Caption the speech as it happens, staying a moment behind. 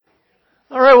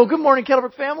All right, well, good morning,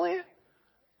 Kettlebrook family.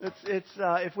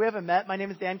 If we haven't met, my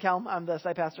name is Dan Kelm. I'm the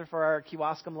site pastor for our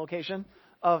Kewaskum location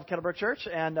of Kettlebrook Church.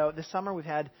 And this summer we've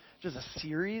had just a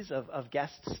series of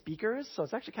guest speakers. So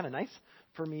it's actually kind of nice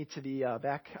for me to be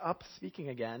back up speaking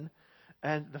again.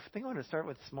 And the thing I wanted to start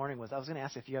with this morning was I was going to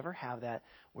ask if you ever have that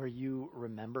where you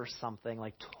remember something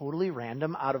like totally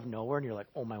random out of nowhere and you're like,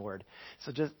 oh my word.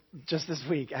 So just this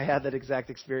week I had that exact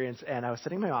experience and I was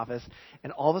sitting in my office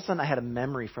and all of a sudden I had a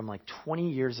memory from like 20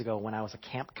 years ago when I was a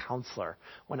camp counselor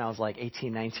when I was like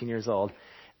 18, 19 years old.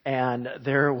 And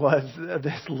there was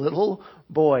this little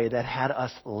boy that had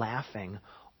us laughing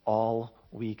all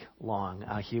week long.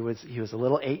 He was a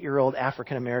little 8-year-old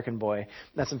African-American boy.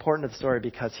 That's important to the story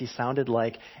because he sounded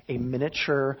like a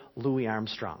miniature Louis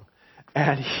Armstrong.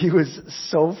 And he was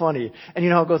so funny. And you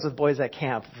know how it goes with boys at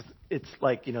camp. It's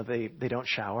like, they don't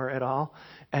shower at all.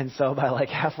 And so by like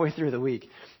halfway through the week,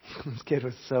 this kid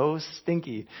was so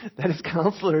stinky that his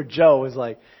counselor, Joe, was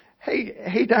like,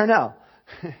 hey, Darnell.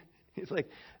 He's like,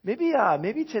 maybe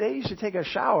today you should take a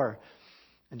shower.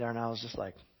 And Darnell was just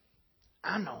like,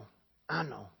 I know.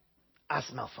 I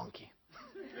smell funky.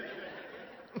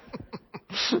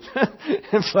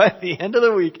 And so at the end of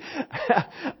the week,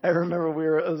 I remember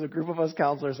it was a group of us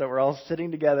counselors that were all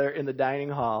sitting together in the dining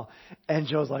hall. And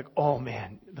Joe's like, oh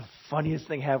man, the funniest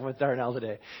thing happened with Darnell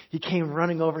today. He came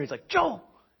running over and he's like, Joe,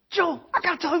 I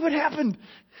got to tell you what happened.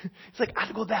 He's like, I had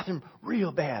to go to the bathroom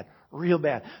real bad.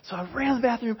 So I ran to the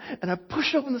bathroom and I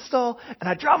pushed open the stall and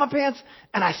I dropped my pants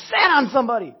and I sat on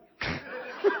somebody.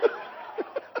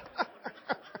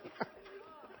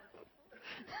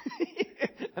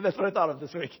 And that's what I thought of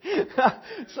this week.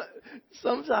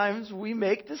 Sometimes we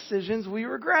make decisions we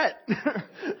regret,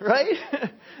 right?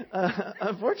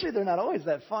 Unfortunately, they're not always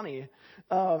that funny.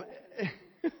 And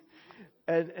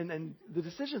the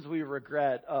decisions we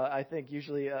regret, I think,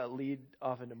 usually lead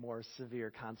often to more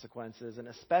severe consequences, and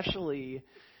especially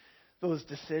those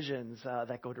decisions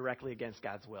that go directly against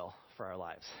God's will for our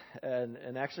lives.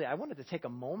 And actually, I wanted to take a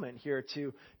moment here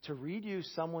to read you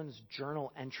someone's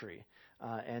journal entry.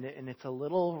 And it's a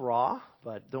little raw,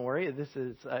 but don't worry,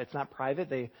 it's not private.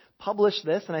 They published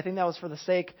this, and I think that was for the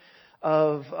sake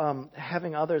of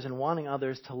having others and wanting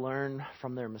others to learn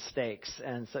from their mistakes.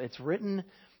 And so it's written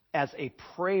as a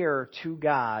prayer to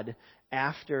God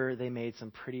after they made some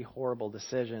pretty horrible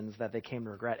decisions that they came to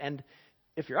regret. And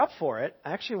if you're up for it,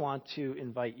 I actually want to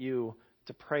invite you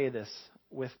to pray this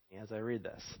with me as I read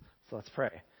this. So let's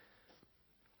pray.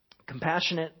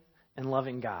 Compassionate and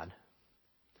loving God,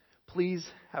 please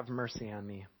have mercy on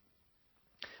me.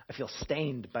 I feel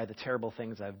stained by the terrible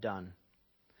things I've done.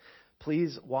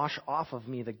 Please wash off of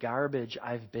me the garbage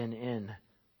I've been in.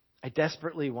 I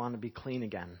desperately want to be clean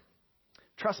again.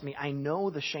 Trust me, I know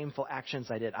the shameful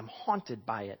actions I did. I'm haunted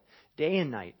by it day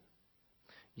and night.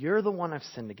 You're the one I've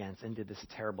sinned against and did this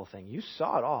terrible thing. You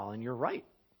saw it all, and you're right.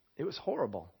 It was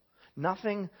horrible.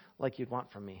 Nothing like you'd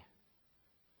want from me.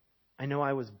 I know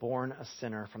I was born a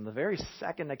sinner from the very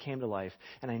second I came to life,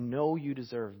 and I know you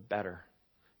deserve better,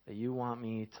 that you want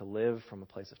me to live from a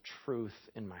place of truth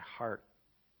in my heart.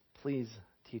 Please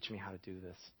teach me how to do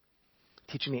this.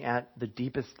 Teach me at the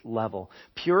deepest level.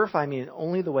 Purify me in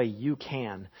only the way you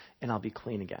can, and I'll be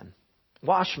clean again.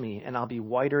 Wash me, and I'll be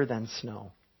whiter than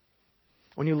snow.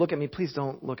 When you look at me, please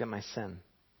don't look at my sin.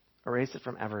 Erase it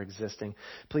from ever existing.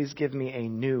 Please give me a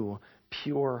new,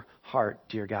 pure heart,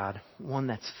 dear God, one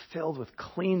that's filled with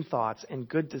clean thoughts and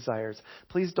good desires.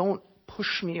 Please don't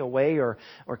push me away or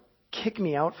kick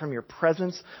me out from your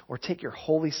presence or take your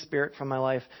Holy Spirit from my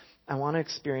life. I want to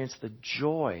experience the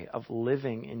joy of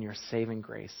living in your saving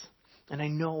grace. And I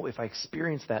know if I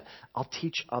experience that, I'll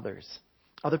teach others.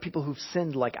 Other people who've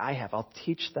sinned like I have, I'll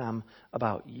teach them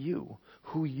about you,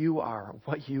 who you are,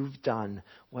 what you've done,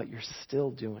 what you're still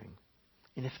doing.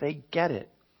 And if they get it,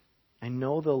 I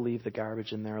know they'll leave the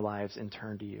garbage in their lives and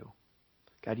turn to you.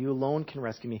 God, you alone can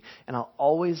rescue me, and I'll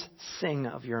always sing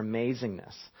of your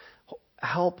amazingness.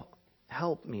 Help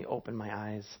me open my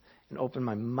eyes and open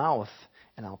my mouth,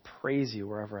 and I'll praise you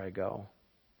wherever I go.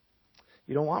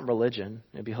 You don't want religion.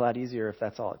 It'd be a lot easier if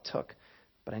that's all it took.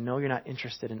 But I know you're not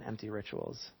interested in empty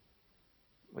rituals.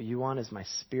 What you want is my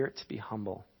spirit to be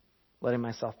humble, letting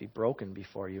myself be broken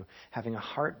before you, having a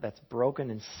heart that's broken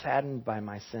and saddened by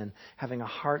my sin, having a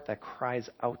heart that cries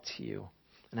out to you.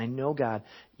 And I know, God,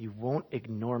 you won't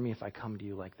ignore me if I come to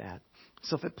you like that.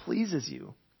 So if it pleases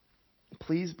you,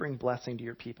 please bring blessing to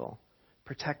your people.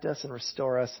 Protect us and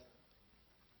restore us.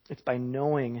 It's by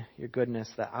knowing your goodness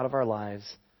that out of our lives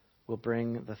will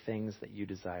bring the things that you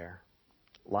desire.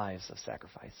 Lives of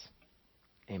sacrifice.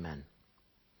 Amen.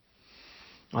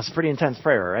 Well, that's a pretty intense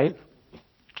prayer, right?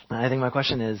 I think my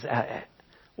question is,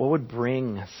 What would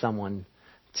bring someone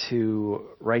to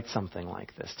write something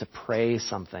like this, to pray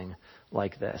something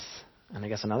like this? And I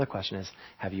guess another question is,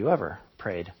 have you ever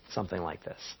prayed something like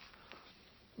this?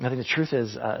 I think the truth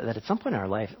is that at some point in our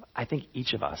life, I think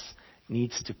each of us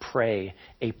needs to pray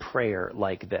a prayer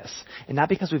like this. And not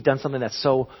because we've done something that's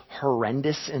so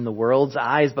horrendous in the world's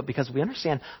eyes, but because we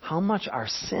understand how much our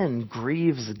sin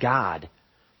grieves God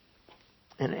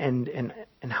and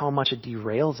how much it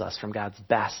derails us from God's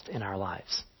best in our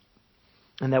lives.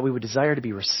 And that we would desire to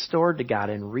be restored to God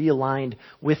and realigned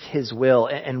with His will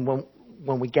and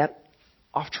when we get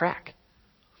off track.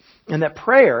 And that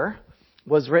prayer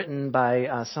was written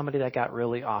by somebody that got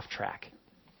really off track.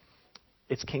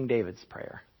 It's King David's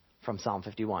prayer from Psalm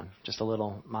 51, just a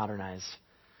little modernized.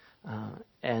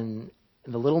 And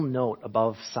the little note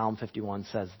above Psalm 51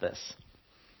 says this: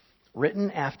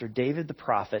 written after David the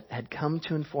prophet had come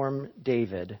to inform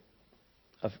David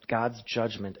of God's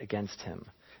judgment against him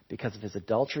because of his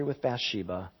adultery with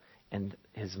Bathsheba and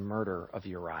his murder of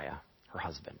Uriah, her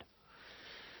husband.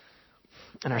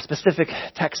 And our specific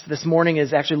text this morning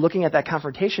is actually looking at that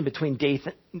confrontation between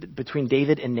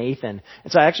David and Nathan.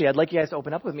 And so I'd like you guys to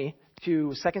open up with me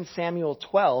to 2 Samuel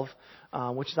 12,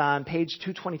 which is on page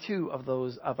 222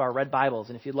 of our red Bibles.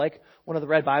 And if you'd like one of the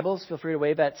red Bibles, feel free to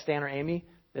wave at Stan or Amy.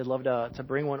 They'd love to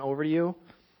bring one over to you.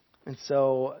 And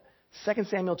so 2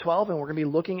 Samuel 12, and we're going to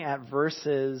be looking at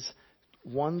verses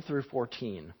 1 through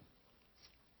 14.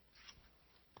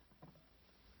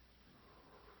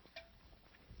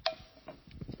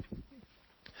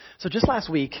 So just last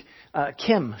week,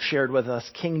 Kim shared with us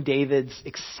King David's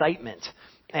excitement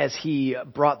as he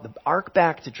brought the ark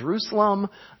back to Jerusalem,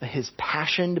 his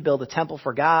passion to build a temple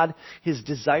for God, his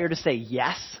desire to say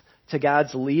yes to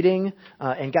God's leading,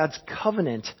 and God's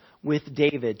covenant with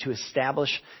David to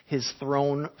establish his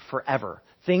throne forever.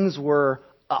 Things were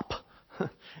up,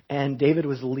 and David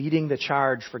was leading the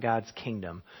charge for God's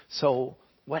kingdom. So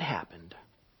what happened?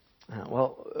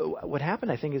 What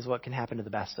happened, I think, is what can happen to the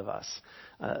best of us.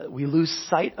 We lose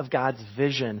sight of God's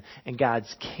vision and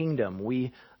God's kingdom.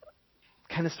 We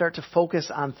kind of start to focus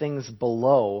on things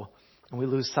below, and we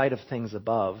lose sight of things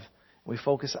above. We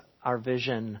focus our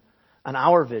vision on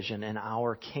our vision and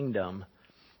our kingdom.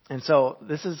 And so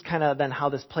this is kind of then how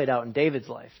this played out in David's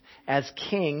life. As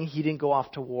king, he didn't go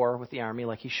off to war with the army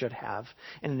like he should have.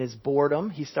 And in his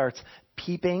boredom, he starts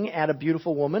peeping at a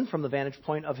beautiful woman from the vantage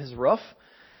point of his roof.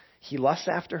 He lusts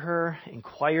after her,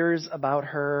 inquires about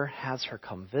her, has her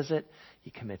come visit. He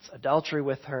commits adultery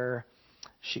with her.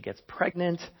 She gets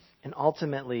pregnant, and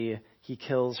ultimately he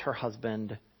kills her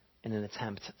husband in an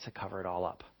attempt to cover it all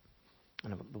up.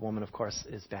 And the woman, of course,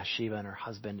 is Bathsheba, and her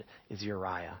husband is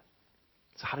Uriah.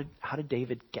 So how did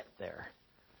David get there?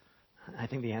 I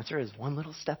think the answer is one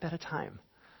little step at a time.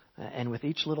 And with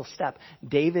each little step,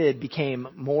 David became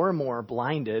more and more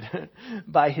blinded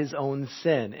by his own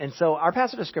sin. And so our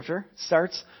passage of Scripture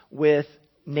starts with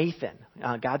Nathan,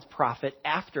 God's prophet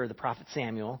after the prophet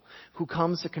Samuel, who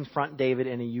comes to confront David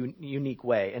in a unique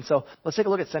way. And so let's take a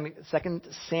look at 2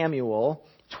 Samuel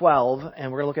 12,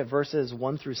 and we're going to look at verses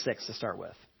 1 through 6 to start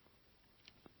with.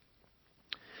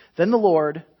 Then the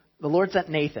Lord sent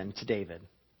Nathan to David.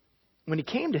 When he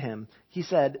came to him, he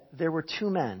said, "There were two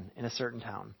men in a certain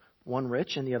town, one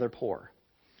rich and the other poor.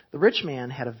 The rich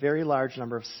man had a very large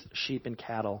number of sheep and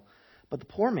cattle, but the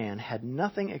poor man had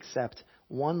nothing except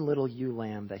one little ewe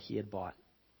lamb that he had bought.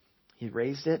 He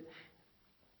raised it,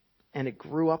 and it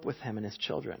grew up with him and his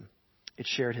children. It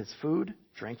shared his food,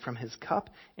 drank from his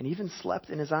cup, and even slept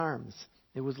in his arms.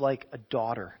 It was like a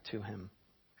daughter to him.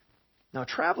 Now a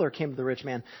traveler came to the rich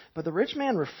man, but the rich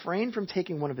man refrained from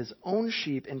taking one of his own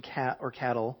sheep and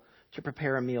cattle to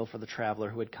prepare a meal for the traveler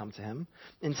who had come to him.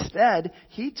 Instead,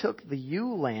 he took the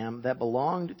ewe lamb that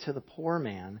belonged to the poor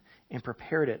man and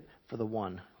prepared it for the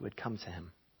one who had come to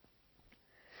him."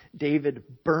 David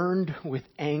burned with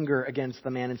anger against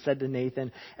the man and said to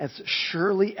Nathan, "As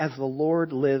surely as the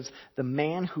Lord lives, the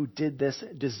man who did this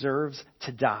deserves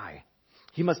to die.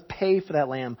 He must pay for that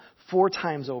lamb 4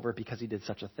 times over because he did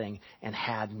such a thing and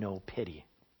had no pity."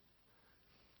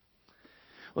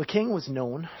 Well, the king was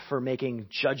known for making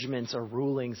judgments or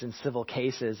rulings in civil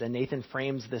cases, and Nathan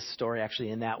frames this story actually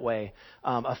in that way.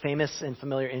 A famous and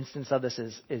familiar instance of this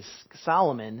is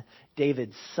Solomon,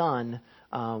 David's son,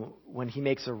 when he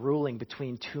makes a ruling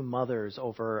between two mothers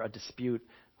over a dispute,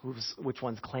 which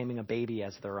one's claiming a baby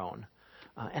as their own.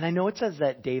 And I know it says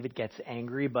that David gets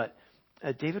angry, but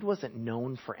David wasn't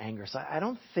known for anger. So I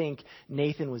don't think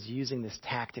Nathan was using this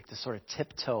tactic to sort of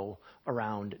tiptoe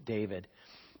around David.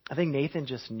 I think Nathan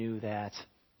just knew that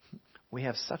we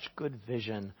have such good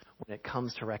vision when it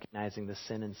comes to recognizing the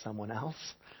sin in someone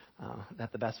else.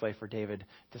 that the best way for David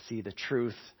to see the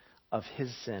truth of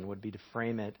his sin would be to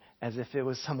frame it as if it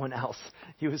was someone else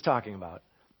he was talking about.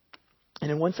 And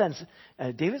in one sense,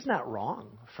 David's not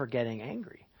wrong for getting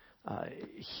angry.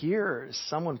 Here,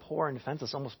 someone poor and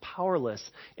defenseless, almost powerless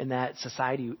in that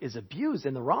society is abused,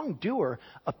 and the wrongdoer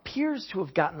appears to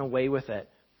have gotten away with it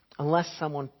unless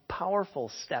someone powerful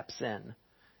steps in.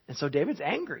 And so David's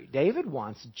angry. David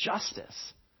wants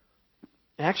justice.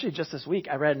 And actually, just this week,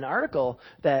 I read an article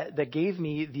that gave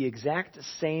me the exact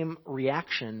same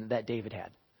reaction that David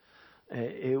had.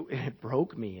 It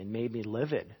broke me and made me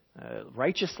livid,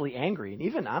 righteously angry, and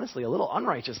even, honestly, a little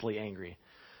unrighteously angry.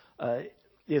 It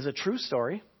is a true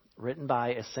story written by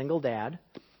a single dad,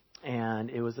 and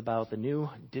it was about the new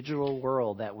digital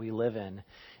world that we live in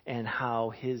and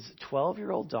how his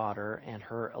 12-year-old daughter and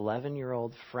her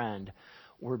 11-year-old friend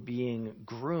were being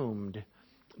groomed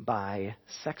by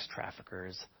sex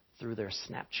traffickers through their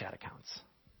Snapchat accounts.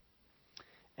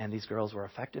 And these girls were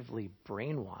effectively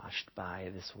brainwashed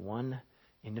by this one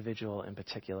individual in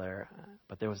particular,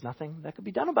 but there was nothing that could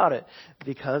be done about it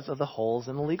because of the holes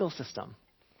in the legal system.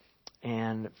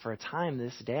 And for a time,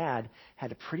 this dad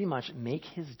had to pretty much make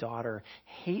his daughter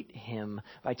hate him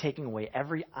by taking away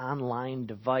every online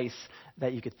device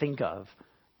that you could think of.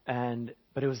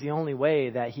 But it was the only way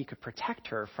that he could protect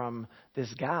her from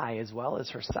this guy as well as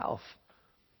herself.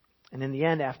 And in the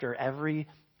end, after every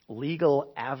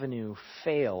legal avenue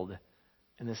failed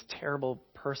and this terrible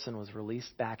person was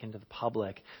released back into the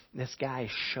public, this guy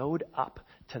showed up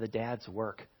to the dad's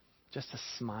work just to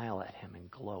smile at him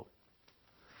and gloat.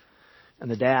 And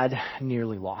the dad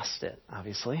nearly lost it,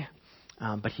 obviously,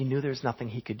 but he knew there was nothing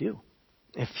he could do.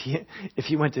 If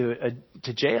he went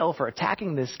to jail for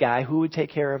attacking this guy, who would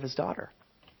take care of his daughter?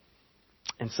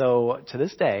 And so to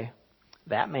this day,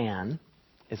 that man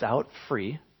is out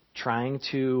free, trying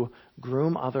to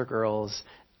groom other girls,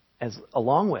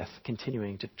 along with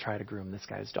continuing to try to groom this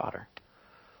guy's daughter.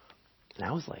 And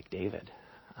I was like David.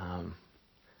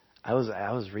 I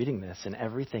was reading this, and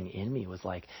everything in me was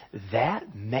like,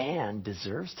 that man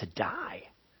deserves to die.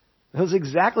 That was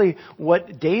exactly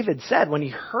what David said when he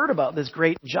heard about this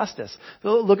great injustice.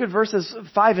 So look at verses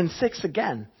 5 and 6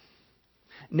 again.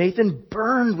 Nathan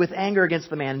burned with anger against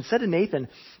the man and said to Nathan,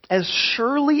 as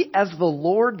surely as the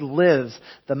Lord lives,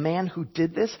 the man who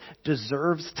did this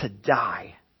deserves to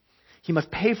die. He must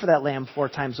pay for that lamb 4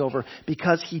 times over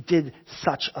because he did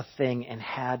such a thing and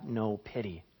had no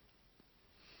pity.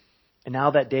 And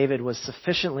now that David was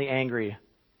sufficiently angry,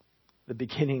 the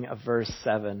beginning of verse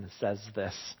 7 says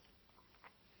this.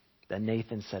 Then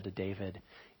Nathan said to David,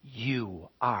 you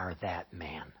are that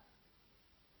man.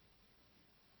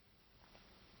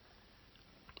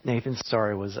 Nathan's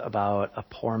story was about a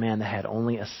poor man that had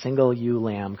only a single ewe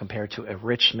lamb compared to a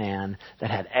rich man that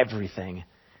had everything.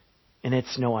 And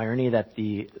it's no irony that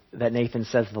Nathan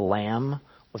says the lamb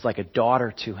was like a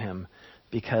daughter to him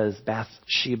because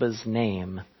Bathsheba's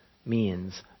name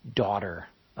means daughter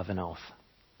of an oath.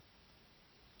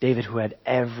 David, who had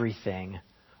everything,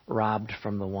 robbed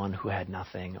from the one who had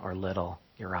nothing or little,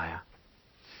 Uriah.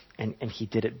 And he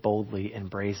did it boldly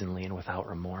and brazenly and without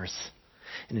remorse.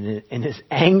 And in his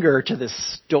anger to this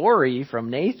story from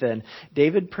Nathan,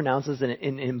 David pronounces an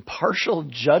impartial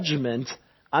judgment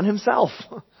on himself.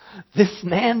 This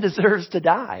man deserves to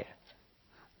die.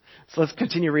 So let's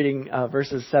continue reading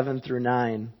verses 7 through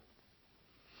 9.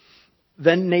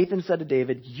 Then Nathan said to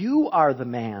David, you are the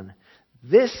man.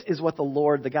 This is what the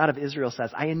Lord, the God of Israel,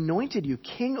 says. I anointed you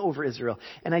king over Israel,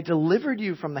 and I delivered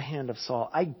you from the hand of Saul.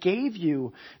 I gave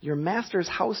you your master's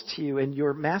house to you and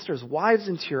your master's wives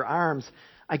into your arms.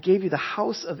 I gave you the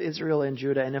house of Israel and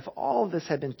Judah, and if all of this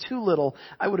had been too little,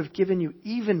 I would have given you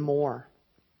even more.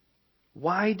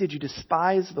 Why did you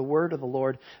despise the word of the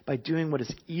Lord by doing what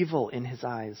is evil in his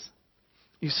eyes?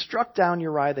 You struck down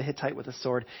Uriah the Hittite with a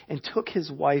sword and took his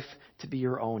wife to be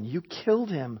your own. You killed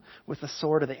him with the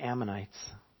sword of the Ammonites.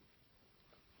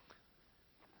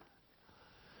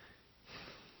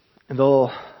 And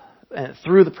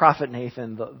through the prophet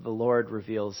Nathan, the Lord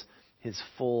reveals his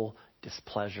full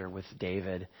displeasure with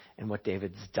David and what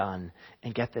David's done.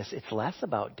 And get this, it's less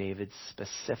about David's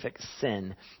specific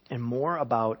sin and more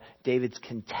about David's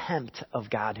contempt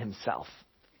of God himself.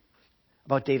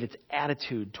 About David's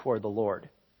attitude toward the Lord.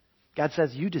 God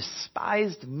says, you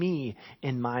despised me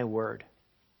in my word.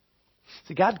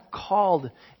 So God called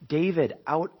David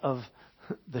out of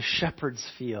the shepherd's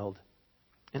field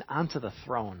and onto the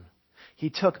throne. He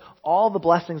took all the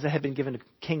blessings that had been given to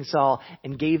King Saul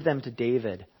and gave them to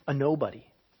David, a nobody.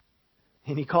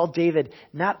 And he called David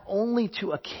not only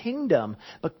to a kingdom,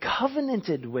 but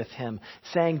covenanted with him,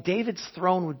 saying David's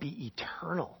throne would be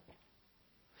eternal.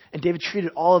 And David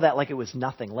treated all of that like it was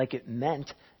nothing, like it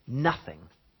meant nothing.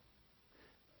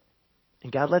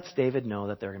 And God lets David know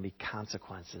that there are going to be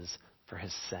consequences for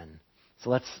his sin. So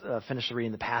let's finish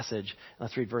reading the passage.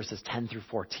 Let's read verses 10 through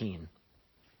 14.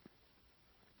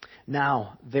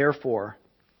 Now, therefore,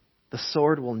 the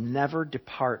sword will never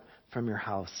depart from your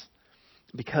house,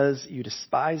 because you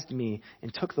despised me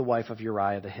and took the wife of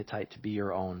Uriah the Hittite to be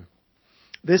your own.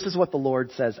 This is what the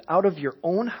Lord says. Out of your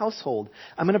own household,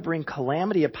 I'm going to bring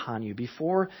calamity upon you.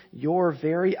 Before your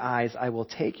very eyes, I will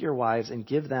take your wives and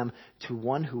give them to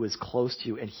one who is close to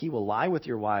you, and he will lie with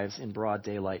your wives in broad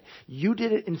daylight. You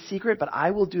did it in secret, but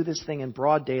I will do this thing in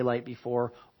broad daylight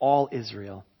before all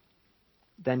Israel.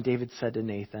 Then David said to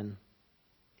Nathan,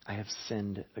 I have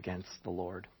sinned against the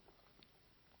Lord.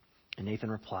 And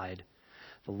Nathan replied,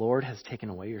 the Lord has taken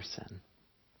away your sin.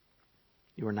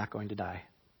 You are not going to die.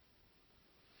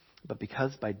 But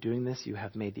because by doing this you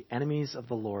have made the enemies of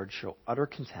the Lord show utter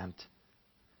contempt,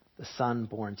 the son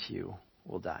born to you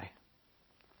will die.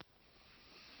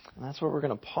 And that's where we're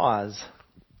going to pause.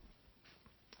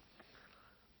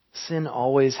 Sin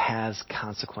always has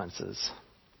consequences.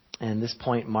 And this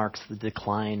point marks the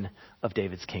decline of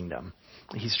David's kingdom.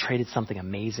 He's traded something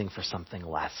amazing for something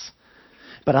less.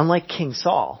 But unlike King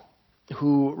Saul,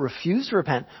 who refused to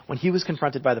repent when he was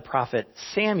confronted by the prophet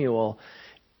Samuel,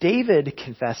 David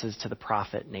confesses to the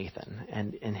prophet Nathan,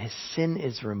 and his sin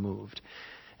is removed.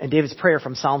 And David's prayer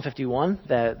from Psalm 51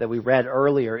 that we read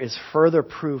earlier is further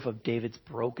proof of David's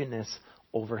brokenness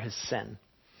over his sin.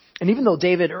 And even though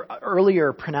David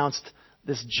earlier pronounced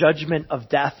this judgment of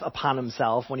death upon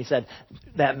himself when he said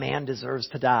that man deserves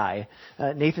to die,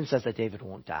 Nathan says that David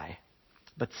won't die.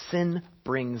 But sin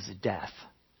brings death.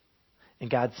 And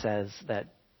God says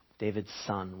that David's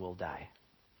son will die.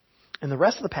 And the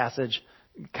rest of the passage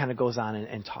kind of goes on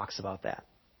and talks about that.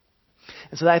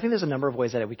 And so I think there's a number of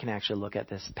ways that we can actually look at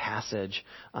this passage.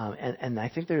 And I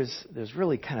think there's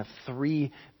really kind of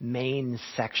three main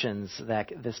sections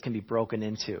that this can be broken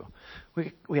into.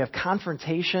 We have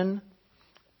confrontation,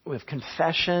 we have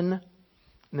confession,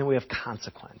 and then we have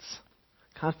consequence.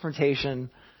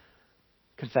 Confrontation,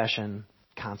 confession,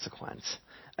 consequence.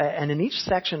 And in each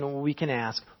section, we can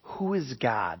ask, who is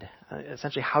God?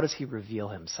 Essentially, how does he reveal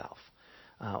himself?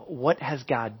 What has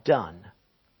God done?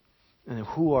 And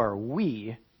who are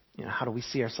we? How do we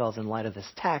see ourselves in light of this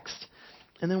text?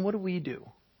 And then what do we do?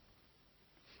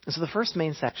 And so the first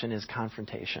main section is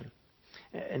confrontation.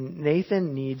 And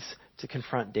Nathan needs to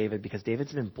confront David because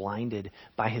David's been blinded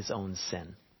by his own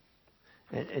sin.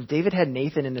 And David had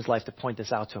Nathan in his life to point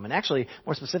this out to him. And actually,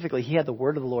 more specifically, he had the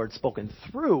word of the Lord spoken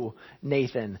through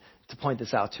Nathan to point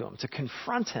this out to him, to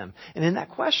confront him. And in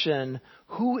that question,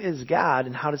 who is God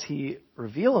and how does he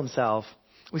reveal himself?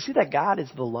 We see that God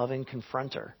is the loving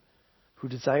confronter who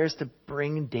desires to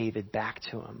bring David back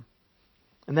to him.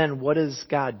 And then what does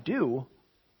God do?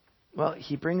 Well,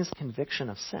 he brings conviction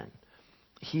of sin.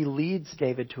 He leads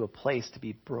David to a place to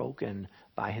be broken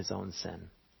by his own sin.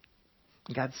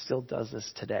 God still does this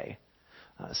today,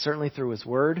 certainly through his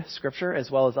word, Scripture, as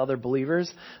well as other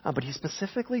believers, but he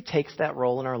specifically takes that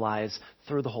role in our lives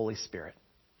through the Holy Spirit.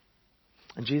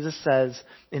 And Jesus says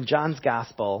in John's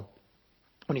Gospel,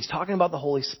 when he's talking about the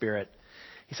Holy Spirit,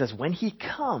 he says, when he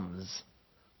comes,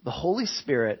 the Holy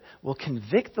Spirit will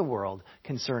convict the world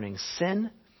concerning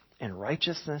sin and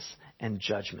righteousness and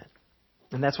judgment.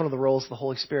 And that's one of the roles the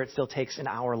Holy Spirit still takes in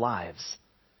our lives.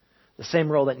 The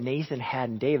same role that Nathan had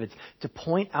in David's, to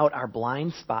point out our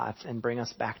blind spots and bring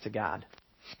us back to God.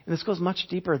 And this goes much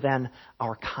deeper than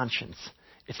our conscience.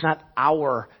 It's not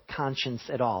our conscience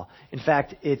at all. In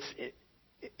fact,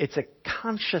 it's a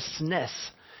consciousness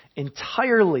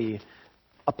entirely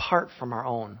apart from our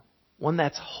own. One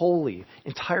that's holy,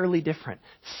 entirely different,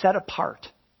 set apart.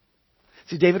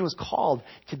 See, David was called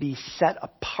to be set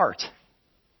apart,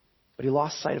 but he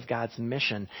lost sight of God's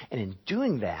mission. And in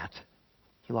doing that,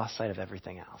 he lost sight of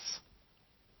everything else.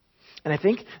 And I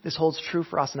think this holds true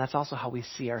for us, and that's also how we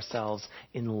see ourselves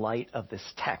in light of this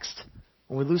text.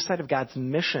 When we lose sight of God's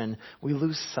mission, we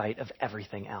lose sight of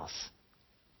everything else.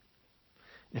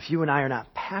 And if you and I are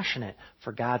not passionate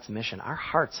for God's mission, our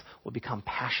hearts will become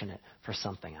passionate for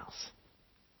something else.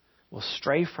 We'll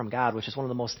stray from God, which is one of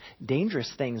the most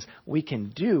dangerous things we can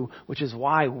do, which is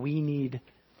why we need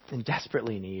and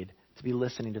desperately need to be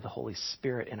listening to the Holy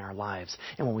Spirit in our lives.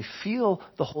 And when we feel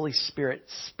the Holy Spirit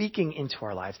speaking into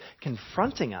our lives,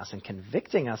 confronting us and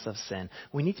convicting us of sin,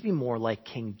 we need to be more like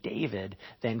King David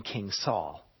than King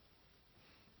Saul.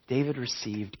 David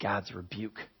received God's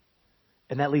rebuke.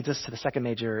 And that leads us to the second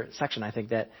major section, I think,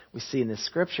 that we see in this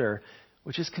scripture,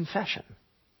 which is confession.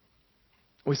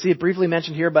 We see it briefly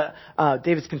mentioned here, but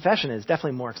David's confession is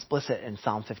definitely more explicit in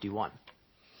Psalm 51.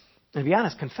 And to be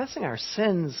honest, confessing our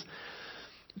sins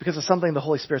because of something the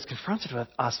Holy Spirit's confronted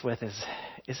us with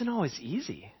isn't always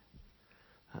easy.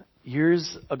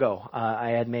 Years ago, I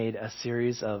had made a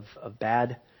series of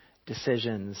bad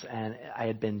decisions, and I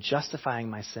had been justifying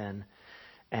my sin,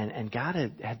 and God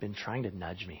had been trying to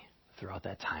nudge me throughout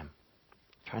that time,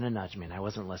 trying to nudge me, and I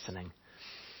wasn't listening.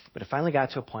 But it finally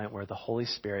got to a point where the Holy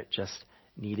Spirit just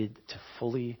needed to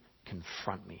fully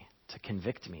confront me, to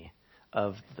convict me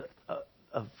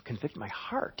convict my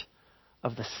heart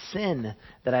of the sin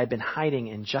that I had been hiding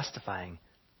and justifying.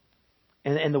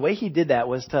 And the way he did that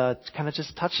was to kind of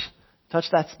just touch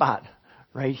that spot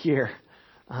right here.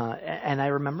 And I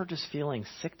remember just feeling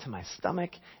sick to my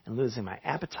stomach and losing my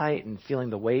appetite and feeling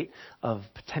the weight of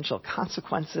potential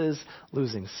consequences,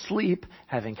 losing sleep,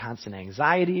 having constant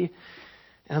anxiety.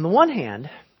 And on the one hand,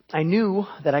 I knew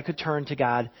that I could turn to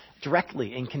God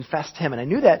directly and confess to him. And I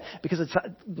knew that because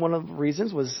one of the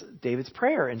reasons was David's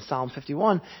prayer in Psalm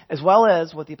 51, as well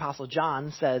as what the Apostle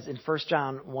John says in 1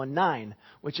 John 1:9,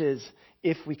 which is,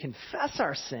 if we confess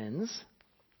our sins,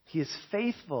 he is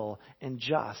faithful and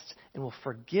just and will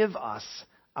forgive us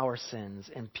our sins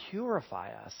and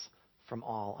purify us from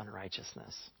all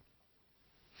unrighteousness.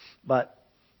 But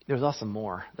there was also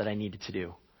more that I needed to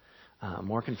do.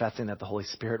 More confessing that the Holy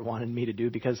Spirit wanted me to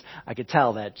do, because I could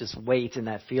tell that just weight and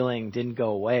that feeling didn't go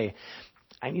away.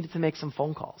 I needed to make some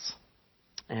phone calls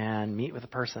and meet with a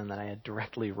person that I had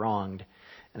directly wronged.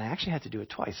 And I actually had to do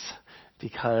it twice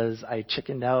because I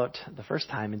chickened out the first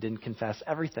time and didn't confess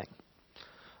everything.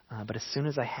 But as soon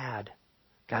as I had,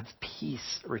 God's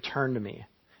peace returned to me,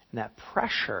 and that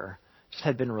pressure just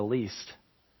had been released.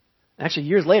 Actually,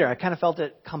 years later, I kind of felt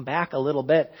it come back a little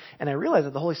bit, and I realized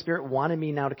that the Holy Spirit wanted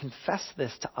me now to confess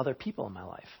this to other people in my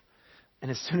life. And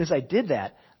as soon as I did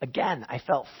that, again, I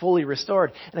felt fully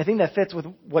restored. And I think that fits with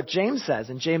what James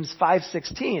says in James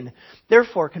 5:16.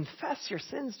 Therefore, confess your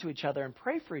sins to each other and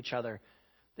pray for each other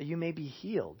that you may be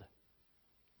healed.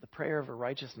 The prayer of a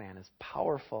righteous man is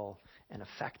powerful and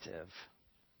effective.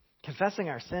 Confessing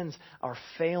our sins, our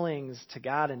failings to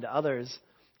God and to others,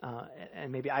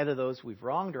 and maybe either those we've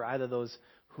wronged or either those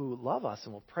who love us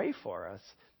and will pray for us,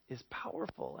 is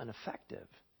powerful and effective.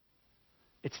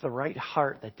 It's the right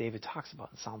heart that David talks about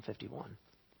in Psalm 51.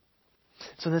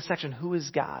 So in this section, who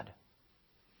is God?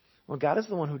 Well, God is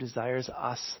the one who desires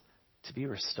us to be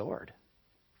restored.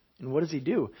 And what does he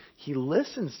do? He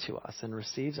listens to us and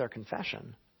receives our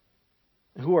confession.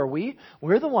 And who are we?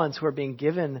 We're the ones who are being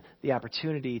given the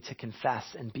opportunity to confess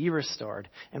and be restored.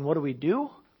 And what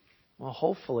do? Well,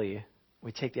 hopefully,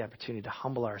 we take the opportunity to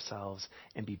humble ourselves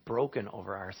and be broken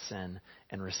over our sin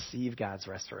and receive God's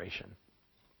restoration.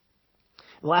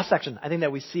 The last section, I think,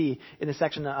 that we see in the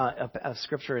section of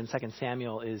Scripture in 2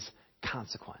 Samuel is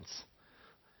consequence.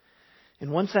 In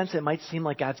one sense, it might seem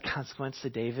like God's consequence to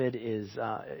David is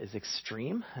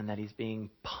extreme and that he's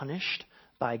being punished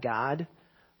by God.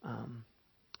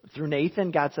 Through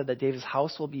Nathan, God said that David's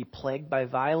house will be plagued by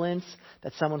violence,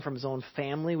 that someone from his own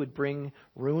family would bring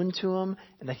ruin to him,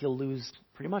 and that he'll lose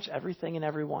pretty much everything and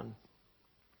everyone.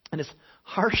 And as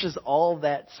harsh as all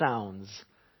that sounds,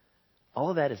 all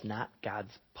of that is not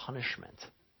God's punishment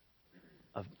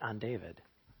on David.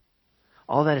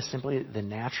 All of that is simply the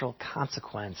natural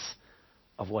consequence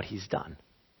of what he's done.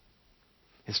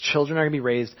 His children are going to be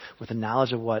raised with the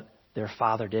knowledge of what their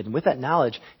father did. And with that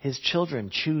knowledge, his children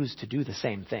choose to do the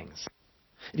same things.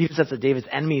 It even says that David's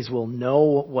enemies will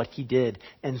know what he did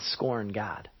and scorn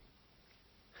God.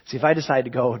 See, if I decide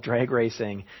to go drag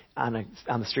racing on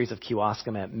the streets of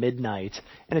Kewaskum at midnight,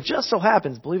 and it just so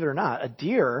happens, believe it or not, a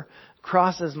deer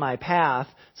crosses my path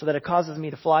so that it causes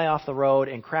me to fly off the road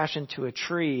and crash into a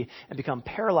tree and become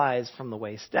paralyzed from the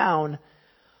waist down,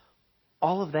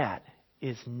 all of that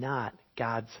is not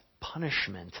God's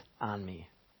punishment on me.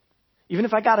 Even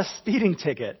if I got a speeding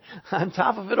ticket on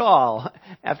top of it all,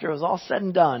 after it was all said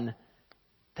and done,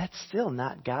 that's still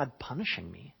not God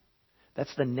punishing me.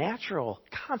 That's the natural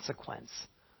consequence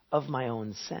of my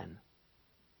own sin.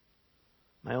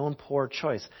 My own poor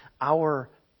choice. Our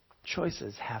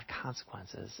choices have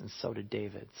consequences, and so did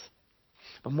David's.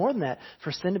 But more than that,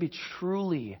 for sin to be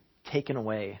truly taken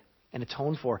away and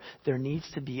atoned for, there needs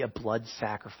to be a blood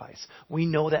sacrifice. We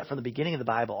know that from the beginning of the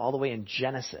Bible, all the way in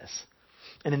Genesis.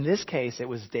 And in this case, it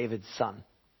was David's son.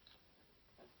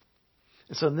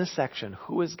 And so in this section,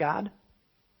 who is God?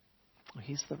 Well,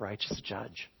 he's the righteous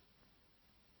judge.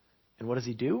 And what does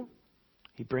he do?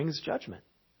 He brings judgment,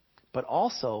 but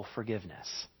also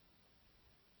forgiveness.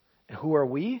 And who are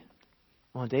we?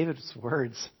 Well, in David's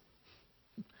words,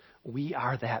 we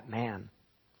are that man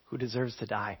who deserves to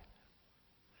die.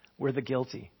 We're the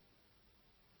guilty.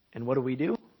 And what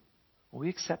do? Well, we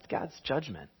accept God's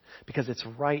judgment because it's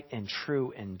right and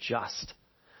true and just.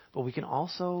 But we can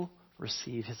also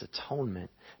receive his atonement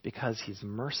because he's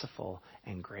merciful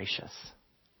and gracious.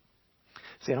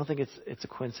 See, I don't think it's a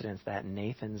coincidence that in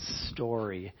Nathan's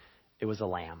story, it was a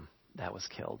lamb that was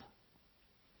killed.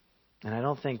 And I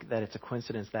don't think that it's a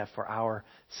coincidence that for our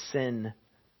sin,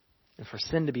 and for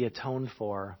sin to be atoned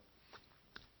for,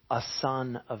 a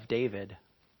son of David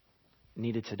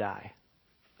needed to die.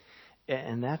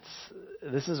 And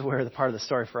this is where the part of the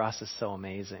story for us is so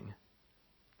amazing.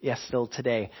 Yes, still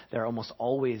today, there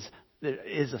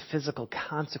is a physical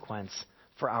consequence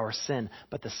for our sin,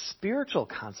 but the spiritual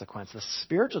consequence, the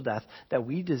spiritual death that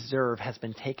we deserve has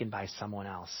been taken by someone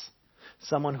else.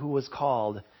 Someone who was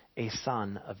called a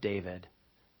son of David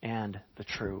and the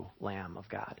true Lamb of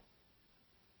God.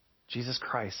 Jesus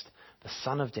Christ, the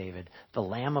Son of David, the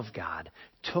Lamb of God,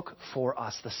 took for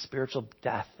us the spiritual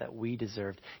death that we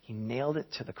deserved. He nailed it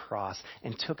to the cross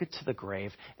and took it to the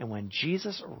grave. And when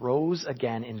Jesus rose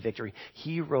again in victory,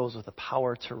 he rose with the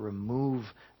power to remove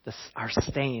our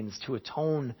stains, to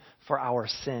atone for our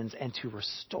sins, and to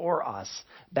restore us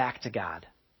back to God.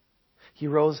 He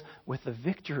rose with the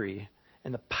victory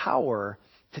and the power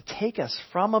to take us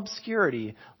from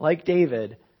obscurity, like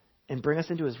David, and bring us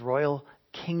into his royal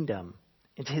kingdom,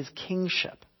 into his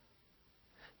kingship.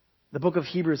 The book of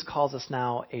Hebrews calls us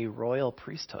now a royal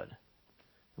priesthood.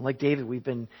 Like David, we've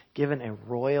been given a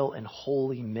royal and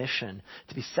holy mission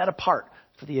to be set apart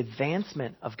for the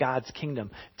advancement of God's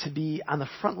kingdom, to be on the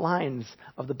front lines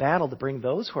of the battle to bring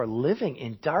those who are living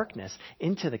in darkness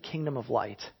into the kingdom of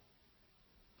light.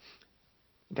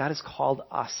 God has called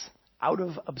us out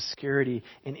of obscurity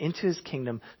and into his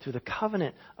kingdom through the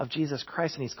covenant of Jesus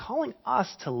Christ. And he's calling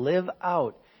us to live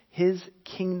out his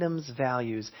kingdom's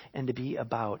values and to be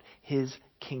about his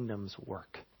kingdom's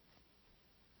work.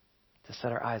 To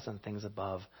set our eyes on things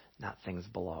above, not things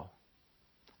below.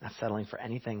 Not settling for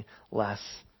anything less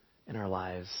in our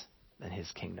lives than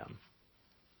his kingdom.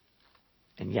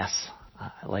 And yes,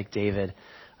 like David,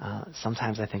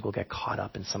 sometimes I think we'll get caught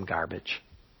up in some garbage.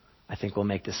 I think we'll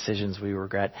make decisions we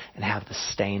regret and have the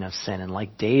stain of sin. And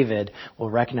like David, we'll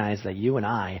recognize that you and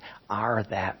I are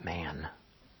that man,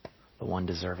 the one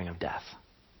deserving of death.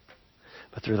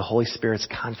 But through the Holy Spirit's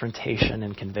confrontation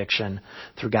and conviction,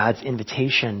 through God's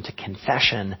invitation to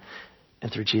confession,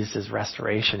 and through Jesus'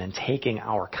 restoration and taking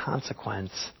our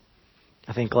consequence,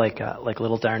 I think like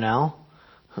little Darnell,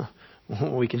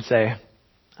 we can say,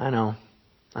 I know,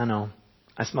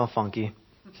 I smell funky.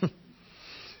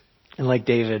 And like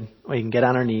David, we can get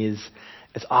on our knees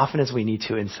as often as we need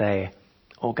to and say,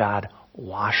 oh God,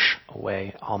 wash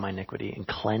away all my iniquity and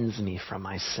cleanse me from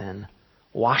my sin.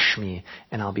 Wash me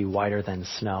and I'll be whiter than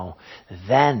snow.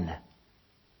 Then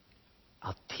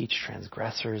I'll teach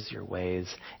transgressors your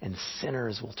ways and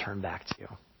sinners will turn back to you.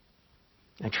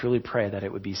 I truly pray that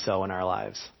it would be so in our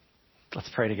lives. Let's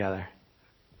pray together.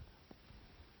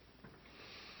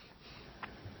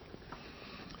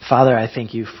 Father, I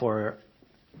thank you for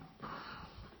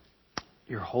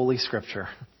your holy scripture,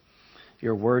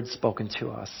 your words spoken to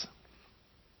us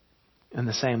in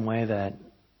the same way that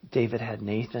David had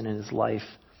Nathan in his life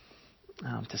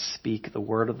to speak the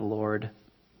word of the Lord.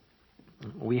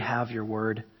 We have your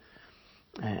word,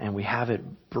 and we have it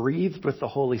breathed with the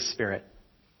Holy Spirit,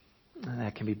 and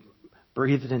that can be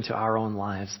breathed into our own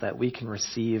lives, that we can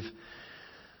receive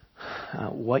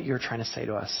what you're trying to say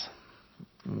to us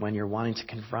when you're wanting to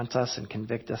confront us and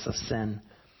convict us of sin,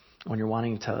 when you're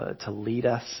wanting to lead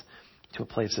us to a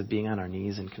place of being on our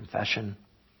knees in confession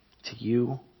to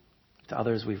you, to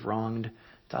others we've wronged,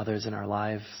 to others in our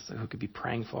lives who could be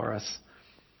praying for us,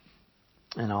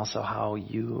 and also how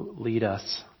you lead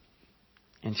us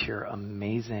into your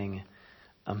amazing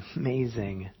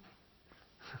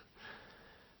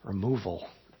removal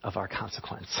of our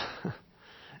consequence,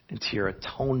 into your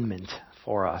atonement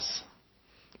for us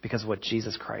because of what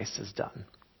Jesus Christ has done.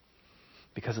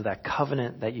 Because of that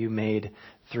covenant that you made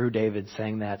through David,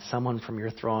 saying that someone from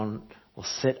your throne will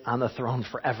sit on the throne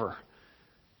forever.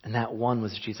 And that one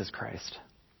was Jesus Christ,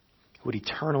 who would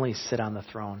eternally sit on the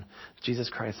throne. Jesus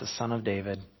Christ, the Son of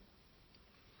David,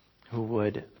 who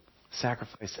would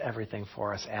sacrifice everything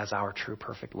for us as our true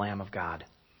perfect Lamb of God.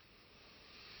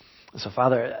 So,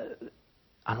 Father,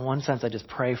 on one sense, I just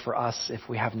pray for us if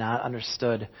we have not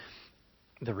understood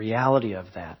the reality of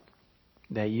that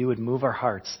you would move our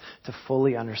hearts to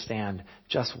fully understand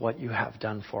just what you have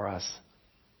done for us,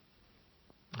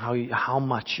 how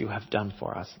much you have done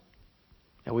for us.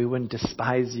 That we wouldn't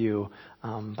despise you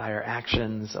by our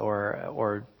actions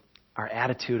or our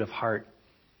attitude of heart,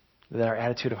 That our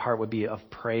attitude of heart would be of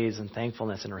praise and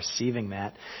thankfulness and receiving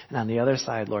that. And on the other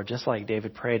side, Lord, just like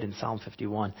David prayed in Psalm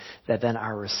 51, that then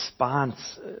our response,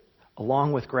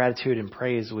 along with gratitude and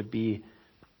praise, would be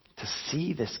to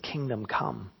see this kingdom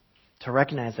come, to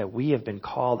recognize that we have been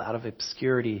called out of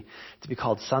obscurity to be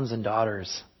called sons and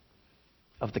daughters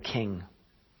of the King.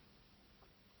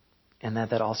 And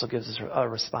that also gives us a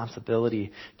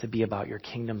responsibility to be about your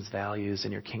kingdom's values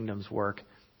and your kingdom's work.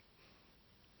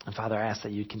 And Father, I ask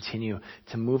that you'd continue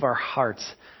to move our hearts,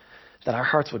 that our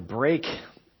hearts would break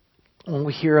when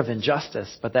we hear of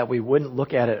injustice, but that we wouldn't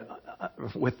look at it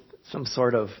with some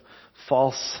sort of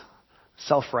false,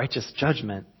 self-righteous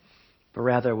judgment, but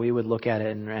rather we would look at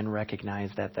it and recognize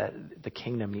that the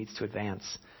kingdom needs to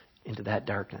advance into that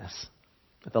darkness,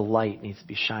 that the light needs to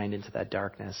be shined into that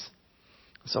darkness.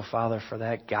 So, Father, for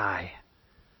that guy,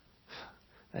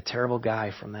 that terrible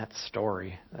guy from that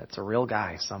story, that's a real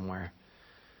guy somewhere,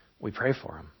 we pray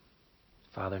for him.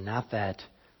 Father, not that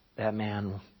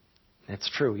man, it's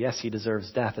true, yes, he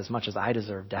deserves death as much as I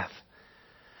deserve death.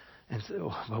 And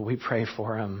so, but we pray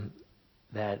for him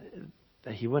that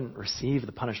he wouldn't receive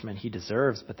the punishment he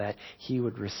deserves, but that he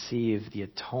would receive the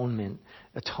atoning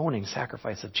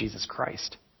sacrifice of Jesus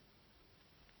Christ.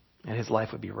 And his life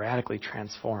would be radically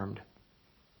transformed.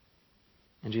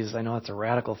 And Jesus, I know it's a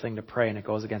radical thing to pray, and it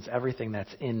goes against everything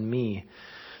that's in me.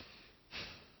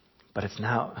 But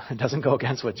it doesn't go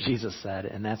against what Jesus said,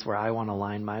 and that's where I want to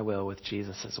align my will with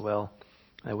Jesus' will,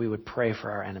 that we would pray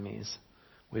for our enemies.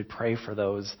 We'd pray for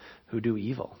those who do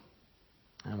evil.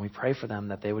 And we pray for them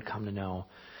that they would come to know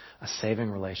a saving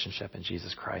relationship in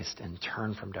Jesus Christ and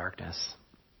turn from darkness,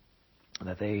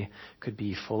 that they could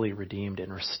be fully redeemed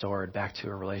and restored back to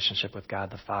a relationship with God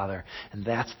the Father. And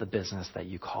that's the business that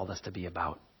you called us to be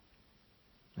about.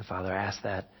 And Father, I ask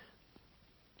that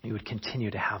you would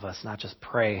continue to have us not just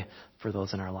pray for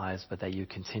those in our lives, but that you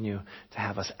continue to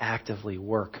have us actively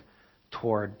work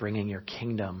toward bringing your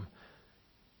kingdom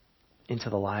into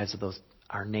the lives of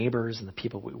our neighbors and the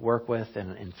people we work with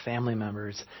and family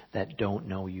members that don't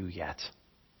know you yet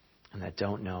and that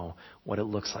don't know what it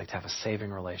looks like to have a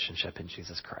saving relationship in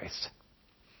Jesus Christ.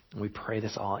 And we pray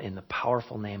this all in the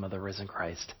powerful name of the risen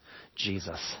Christ,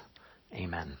 Jesus.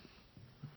 Amen.